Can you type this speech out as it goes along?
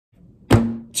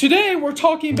Today we're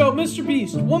talking about Mr.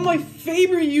 Beast, one of my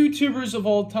favorite YouTubers of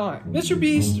all time. Mr.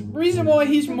 Beast, reason why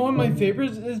he's one of my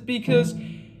favorites is because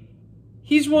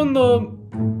he's one of the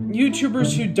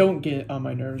YouTubers who don't get on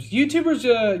my nerves. YouTubers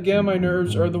that get on my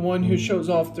nerves are the one who shows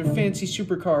off their fancy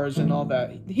supercars and all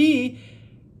that.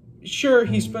 Sure,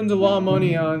 he spends a lot of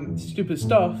money on stupid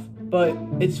stuff, but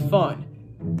it's fun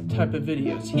type of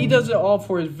videos. He does it all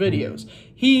for his videos.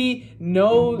 He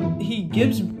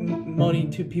gives money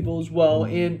to people as well,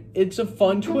 and it's a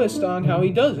fun twist on how he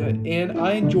does it, and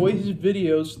I enjoy his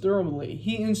videos thoroughly.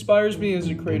 He inspires me as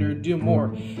a creator to do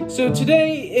more. So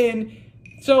today, in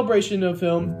celebration of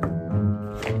him,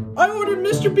 I ordered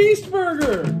Mr. Beast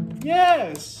Burger!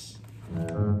 Yes!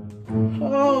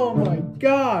 Oh my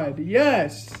god,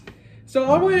 yes! So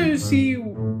I wanted to see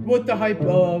what the hype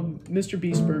of Mr.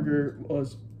 Beast Burger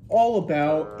was all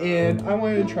about, and I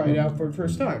wanted to try it out for the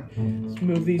first time. Let's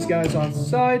move these guys off the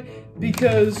side,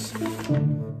 because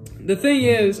the thing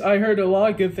is, I heard a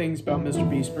lot of good things about Mr.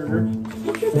 Beast Burger.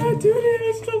 Look at that,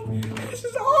 dude! This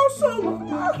is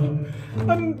awesome!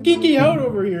 I'm geeking out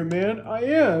over here, man. I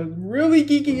am really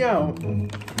geeking out.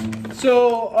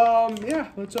 So, yeah,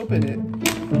 let's open it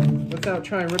without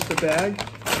trying to rip the bag.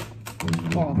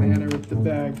 Oh man, I ripped the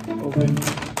bag open.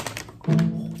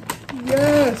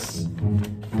 Yes!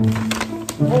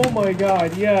 Oh my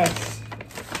god, yes.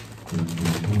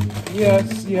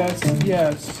 Yes, yes,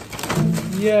 yes.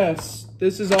 Yes,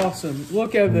 this is awesome.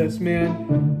 Look at this,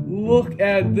 man. Look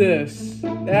at this.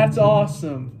 That's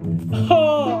awesome.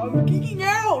 Oh, I'm geeking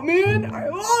out, man. I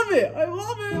love it. I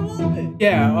love it. I love it.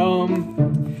 Yeah,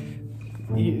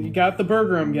 you got the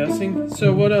burger, I'm guessing.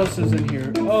 So what else is in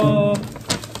here?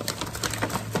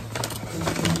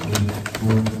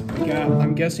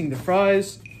 I'm guessing the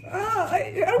fries.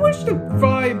 I wish the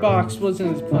fry box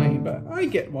wasn't as plain, but I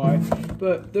get why.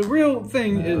 But the real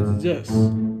thing is this.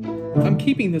 I'm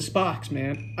keeping this box,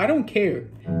 man. I don't care.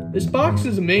 This box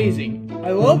is amazing.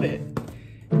 I love it.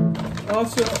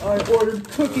 Also, I ordered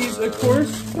cookies, of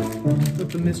course,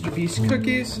 with the Mr. Beast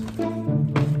cookies.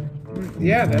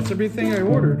 Yeah, that's everything I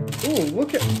ordered. Oh,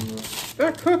 look at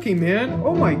that cookie, man.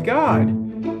 Oh my god.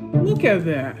 Look at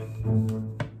that.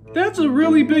 That's a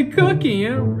really big cookie,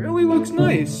 and it really looks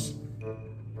nice.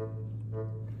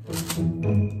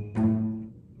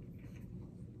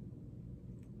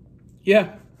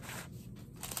 Yeah.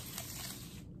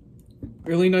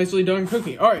 Really nicely done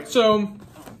cookie. Alright, so,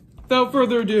 without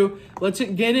further ado, let's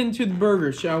get into the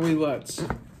burger, shall we? Let's.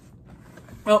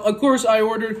 Well, of course, I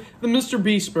ordered the Mr.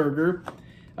 Beast Burger.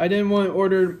 I didn't want to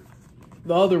order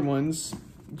the other ones,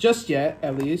 just yet,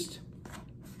 at least.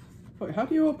 Wait, how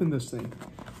do you open this thing?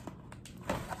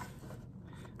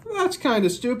 That's kind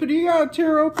of stupid. You gotta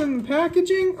tear open the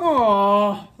packaging?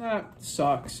 Aw, that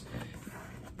sucks.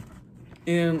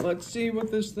 And let's see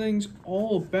what this thing's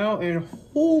all about. And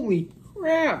holy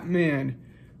crap, man.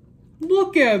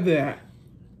 Look at that.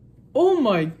 Oh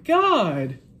my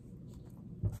god.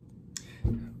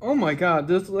 Oh my god,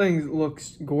 this thing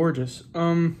looks gorgeous.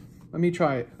 Let me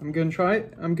try it. I'm gonna try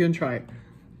it.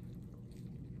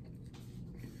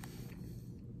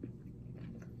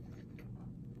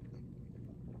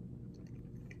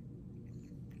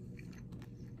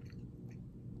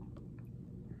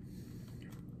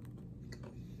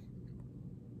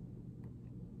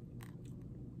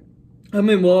 I'm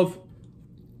in love.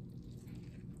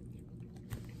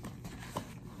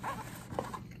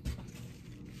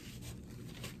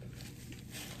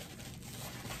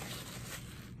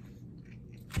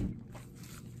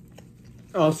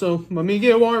 Also, let me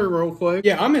get water real quick.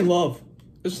 Yeah, I'm in love.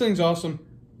 This thing's awesome.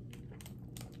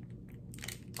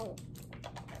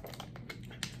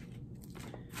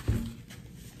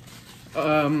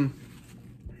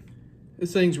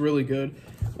 This thing's really good.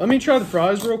 Let me try the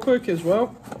fries real quick as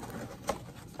well.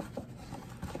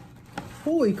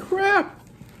 Holy crap!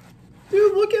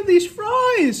 Dude, look at these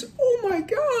fries! Oh my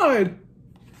god!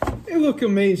 They look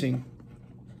amazing.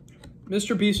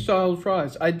 Mr. Beast style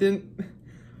fries. I didn't...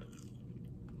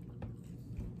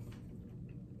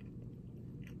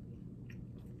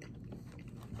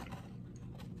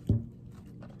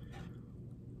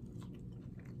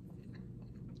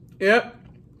 Yep.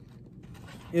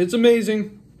 It's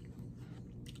amazing.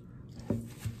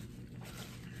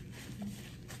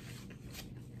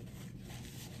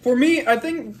 For me, I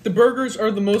think the burgers are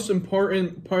the most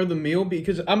important part of the meal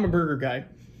because I'm a burger guy.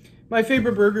 My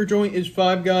favorite burger joint is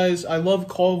Five Guys. I love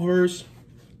Culver's.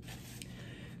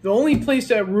 The only place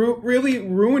that really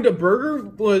ruined a burger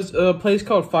was a place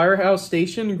called Firehouse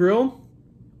Station Grill.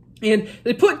 And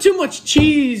they put too much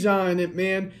cheese on it,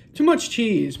 man. Too much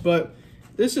cheese, but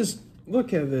this is,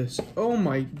 look at this. Oh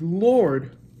my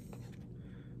lord.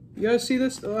 You guys see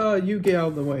this? You get out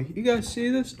of the way. You guys see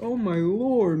this? Oh my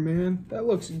lord, man. That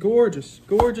looks gorgeous.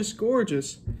 Gorgeous,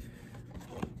 gorgeous.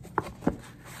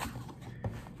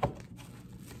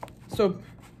 So,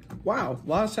 wow. A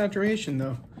lot of saturation,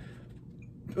 though.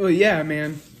 Oh, yeah,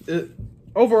 man.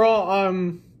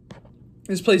 Overall,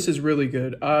 this place is really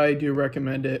good. I do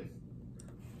recommend it.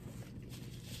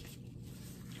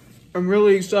 I'm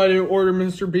really excited to order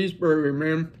Mr. Beast Burger,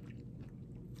 man.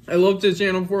 I loved his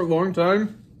channel for a long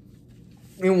time.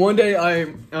 And one day,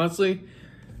 honestly,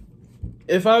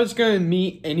 if I was going to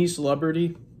meet any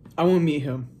celebrity, I want to meet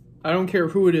him. I don't care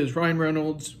who it is, Ryan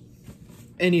Reynolds,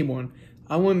 anyone.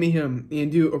 I want to meet him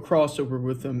and do a crossover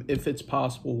with him if it's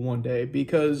possible one day.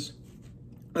 Because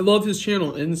I love his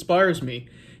channel. It inspires me.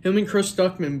 Him and Chris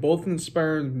Stuckman both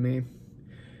inspire me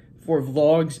for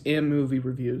vlogs and movie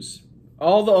reviews.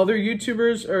 All the other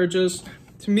YouTubers are just,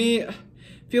 to me, I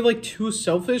feel like too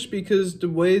selfish because the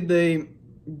way they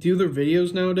do their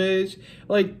videos nowadays,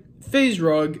 like FaZe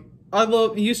Rug,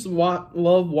 used to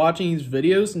love watching his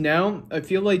videos. Now I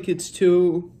feel like it's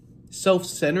too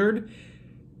self-centered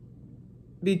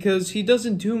because he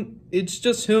doesn't do, it's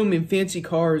just him in fancy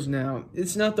cars now.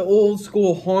 It's not the old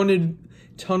school haunted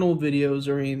tunnel videos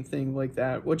or anything like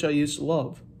that, which I used to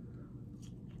love.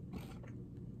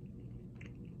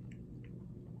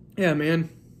 Yeah, man.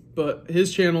 But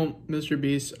his channel, Mr.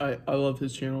 Beast, I love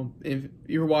his channel. If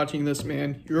you're watching this,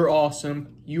 man, you're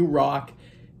awesome. You rock.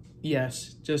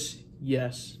 Yes, just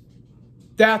yes.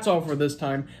 That's all for this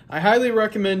time. I highly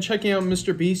recommend checking out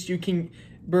Mr. Beast. You can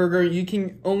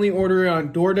only order it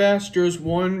on DoorDash. There's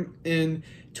one in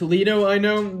Toledo, I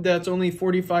know. That's only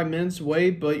 45 minutes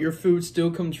away, but your food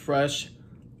still comes fresh.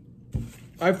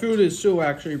 My food is still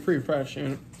actually pretty fresh,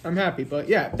 and I'm happy. But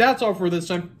yeah, that's all for this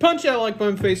time. Punch that like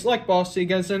button face, like boss. See you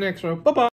guys in the next one. Bye-bye.